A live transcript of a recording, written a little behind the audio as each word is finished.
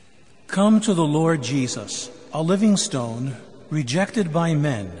Come to the Lord Jesus, a living stone, rejected by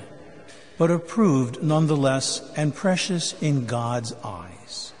men, but approved nonetheless and precious in God's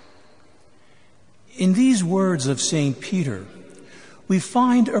eyes. In these words of St. Peter, we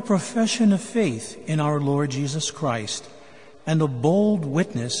find a profession of faith in our Lord Jesus Christ and a bold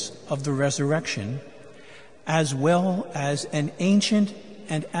witness of the resurrection, as well as an ancient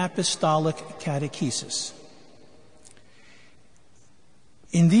and apostolic catechesis.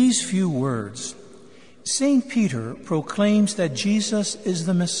 In these few words, St. Peter proclaims that Jesus is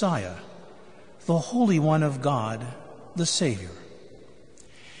the Messiah, the Holy One of God, the Savior.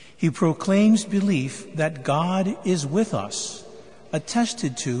 He proclaims belief that God is with us,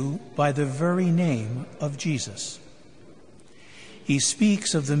 attested to by the very name of Jesus. He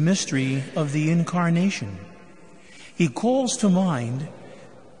speaks of the mystery of the Incarnation. He calls to mind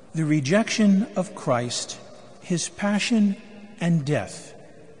the rejection of Christ, his passion and death.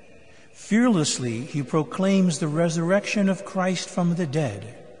 Fearlessly, he proclaims the resurrection of Christ from the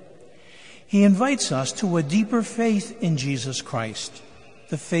dead. He invites us to a deeper faith in Jesus Christ,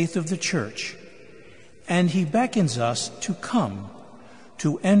 the faith of the Church, and he beckons us to come,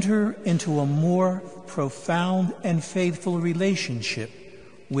 to enter into a more profound and faithful relationship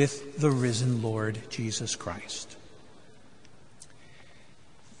with the risen Lord Jesus Christ.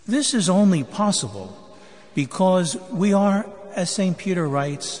 This is only possible because we are, as St. Peter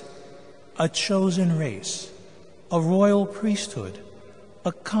writes, a chosen race, a royal priesthood,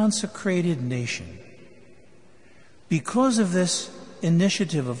 a consecrated nation. Because of this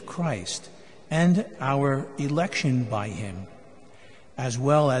initiative of Christ and our election by him, as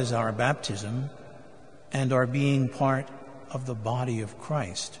well as our baptism and our being part of the body of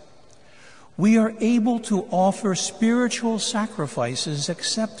Christ, we are able to offer spiritual sacrifices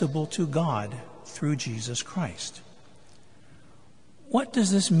acceptable to God through Jesus Christ. What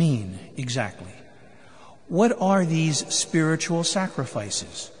does this mean exactly? What are these spiritual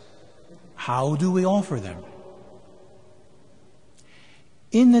sacrifices? How do we offer them?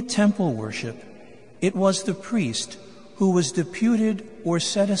 In the temple worship, it was the priest who was deputed or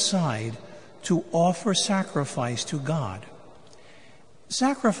set aside to offer sacrifice to God.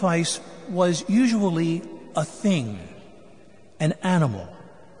 Sacrifice was usually a thing, an animal,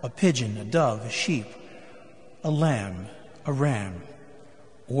 a pigeon, a dove, a sheep, a lamb, a ram,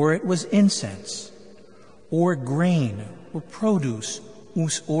 or it was incense, or grain, or produce,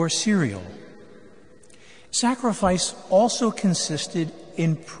 or cereal. Sacrifice also consisted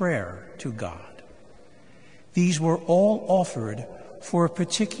in prayer to God. These were all offered for a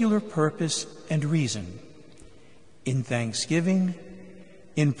particular purpose and reason: in thanksgiving,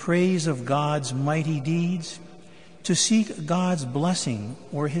 in praise of God's mighty deeds, to seek God's blessing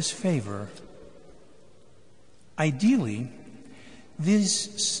or his favor. Ideally,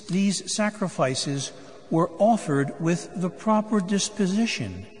 these sacrifices were offered with the proper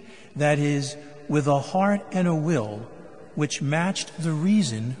disposition, that is, with a heart and a will which matched the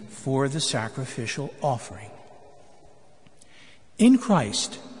reason for the sacrificial offering. In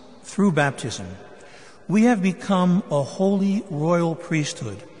Christ, through baptism, we have become a holy royal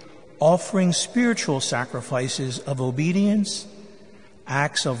priesthood, offering spiritual sacrifices of obedience,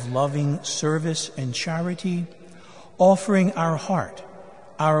 acts of loving service and charity, offering our heart,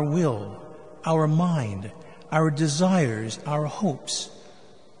 our will, our mind, our desires, our hopes,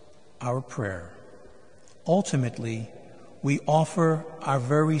 our prayer. Ultimately, we offer our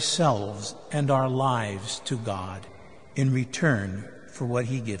very selves and our lives to God in return for what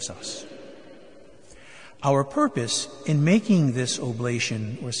he gives us. Our purpose in making this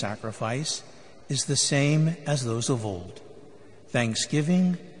oblation or sacrifice is the same as those of old: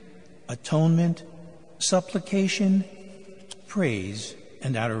 thanksgiving, atonement, supplication, praise,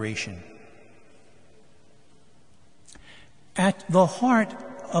 and adoration. At the heart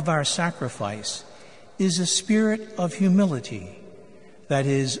of our sacrifice is a spirit of humility, that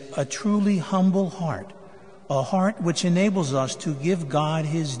is, a truly humble heart, a heart which enables us to give God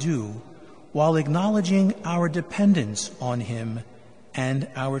his due while acknowledging our dependence on him and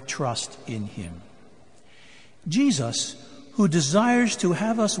our trust in him. Jesus, who desires to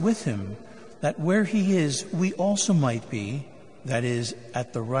have us with him, that where he is, we also might be, that is,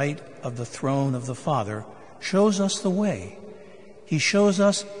 at the right of the throne of the Father, shows us the way. He shows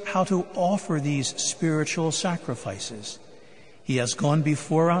us how to offer these spiritual sacrifices. He has gone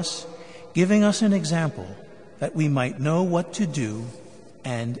before us, giving us an example that we might know what to do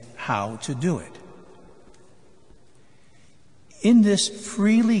and how to do it. In this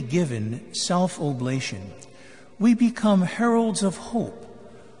freely given self-oblation, we become heralds of hope,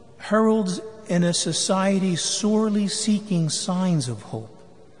 heralds in a society sorely seeking signs of hope.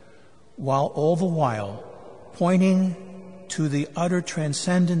 while all the while pointing to the utter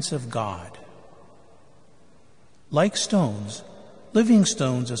transcendence of God. Like stones, living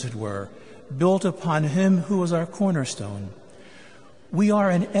stones as it were, built upon him who is our cornerstone, we are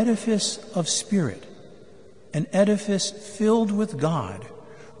an edifice of spirit, an edifice filled with God,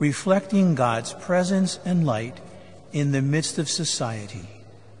 reflecting God's presence and light in the midst of society.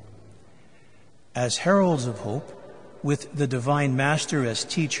 As heralds of hope, with the Divine Master as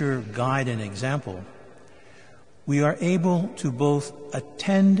teacher, guide, and example, we are able to both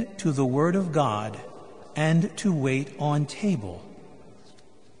attend to the Word of God and to wait on table,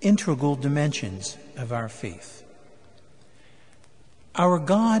 integral dimensions of our faith. Our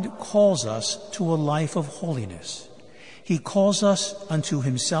God calls us to a life of holiness. He calls us unto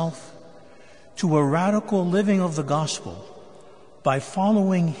himself, to a radical living of the gospel, by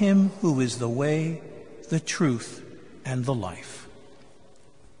following him who is the way, the truth, and the life.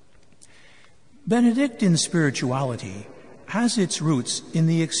 Benedictine spirituality has its roots in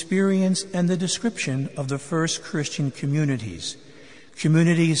the experience and the description of the first Christian communities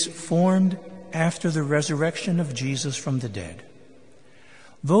formed after the resurrection of Jesus from the dead.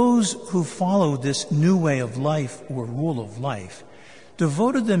 Those who followed this new way of life or rule of life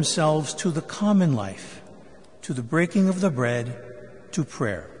devoted themselves to the common life, to the breaking of the bread, to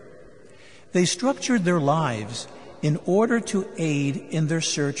prayer. They structured their lives in order to aid in their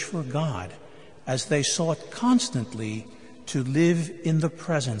search for God, as they sought constantly to live in the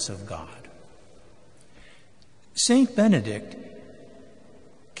presence of God. Saint Benedict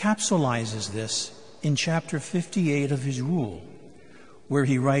capsulizes this in chapter 58 of his Rule, where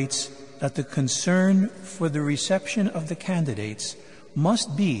he writes that the concern for the reception of the candidates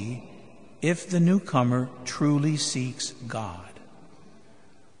must be if the newcomer truly seeks God.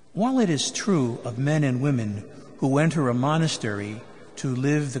 While it is true of men and women who enter a monastery to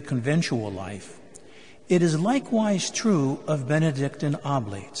live the conventual life, it is likewise true of Benedictine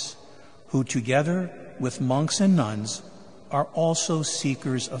oblates, who together with monks and nuns are also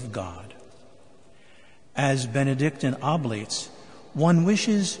seekers of God. As Benedictine oblates, one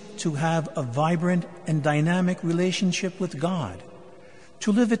wishes to have a vibrant and dynamic relationship with God,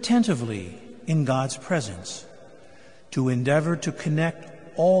 to live attentively in God's presence, to endeavor to connect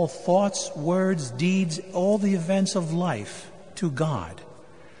all thoughts, words, deeds, all the events of life to God,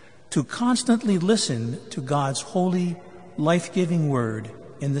 to constantly listen to God's holy, life-giving word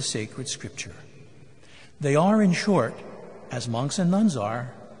in the sacred scripture. They are, in short, as monks and nuns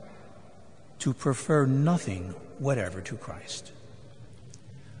are, to prefer nothing whatever to Christ.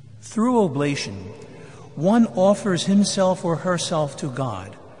 Through oblation, one offers himself or herself to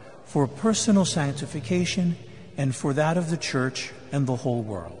God for personal sanctification and for that of the Church and the whole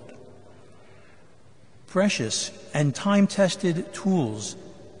world. Precious and time-tested tools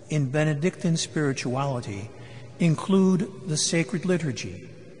in Benedictine spirituality include the sacred liturgy,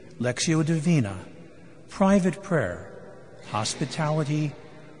 Lectio Divina, private prayer, hospitality,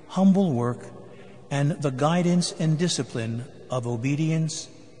 humble work, and the guidance and discipline of obedience,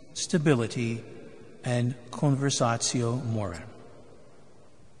 stability, and conversatio morem.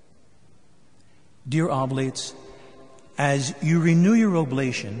 Dear oblates, as you renew your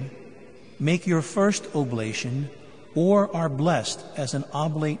oblation, make your first oblation or are blessed as an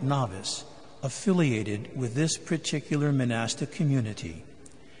oblate novice affiliated with this particular monastic community.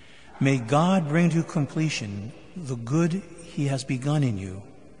 May God bring to completion the good he has begun in you,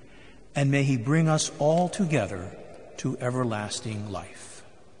 and may he bring us all together to everlasting life.